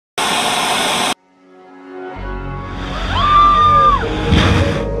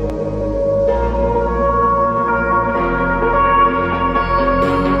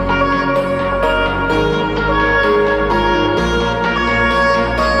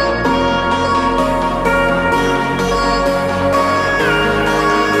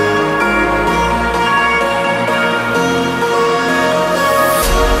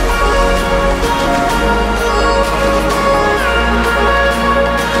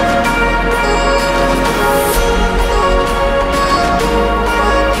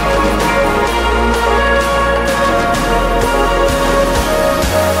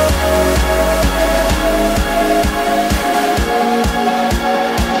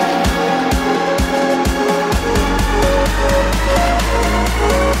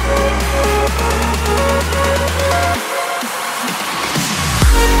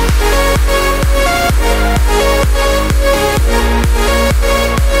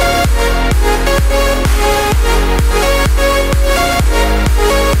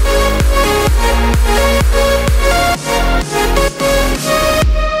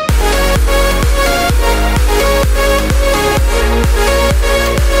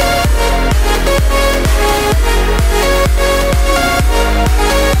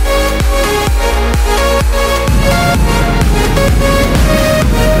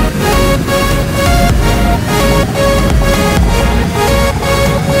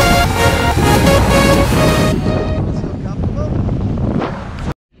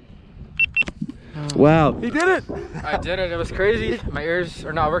Wow, he did it! I did it. It was crazy. My ears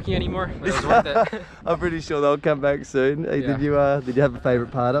are not working anymore, but it was worth it. I'm pretty sure they'll come back soon. Hey, Yeah. did you have a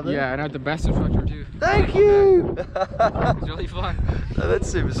favourite part of it? Yeah, and I had the best instructor too. Thank you! It was really fun. No,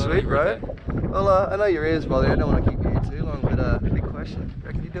 that's super sweet, bro. Well, I know your ears bother you. I don't want to keep you here too long, but big question.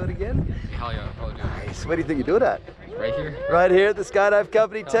 Reckon you do it again? Hell yeah, I'll probably do it. Nice. Where do you think you do it at? Right here. Right here at the Skydive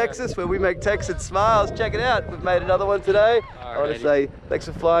Company, Texas, where we make Texan smiles. Check it out. We've made another one today. I want to say thanks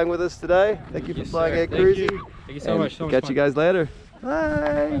for flying with us today. Thank you for flying Air Cruising. Thank you so much. Catch you guys later.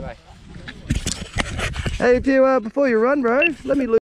 Bye. Bye-bye. Hey, if you before you run, bro, let me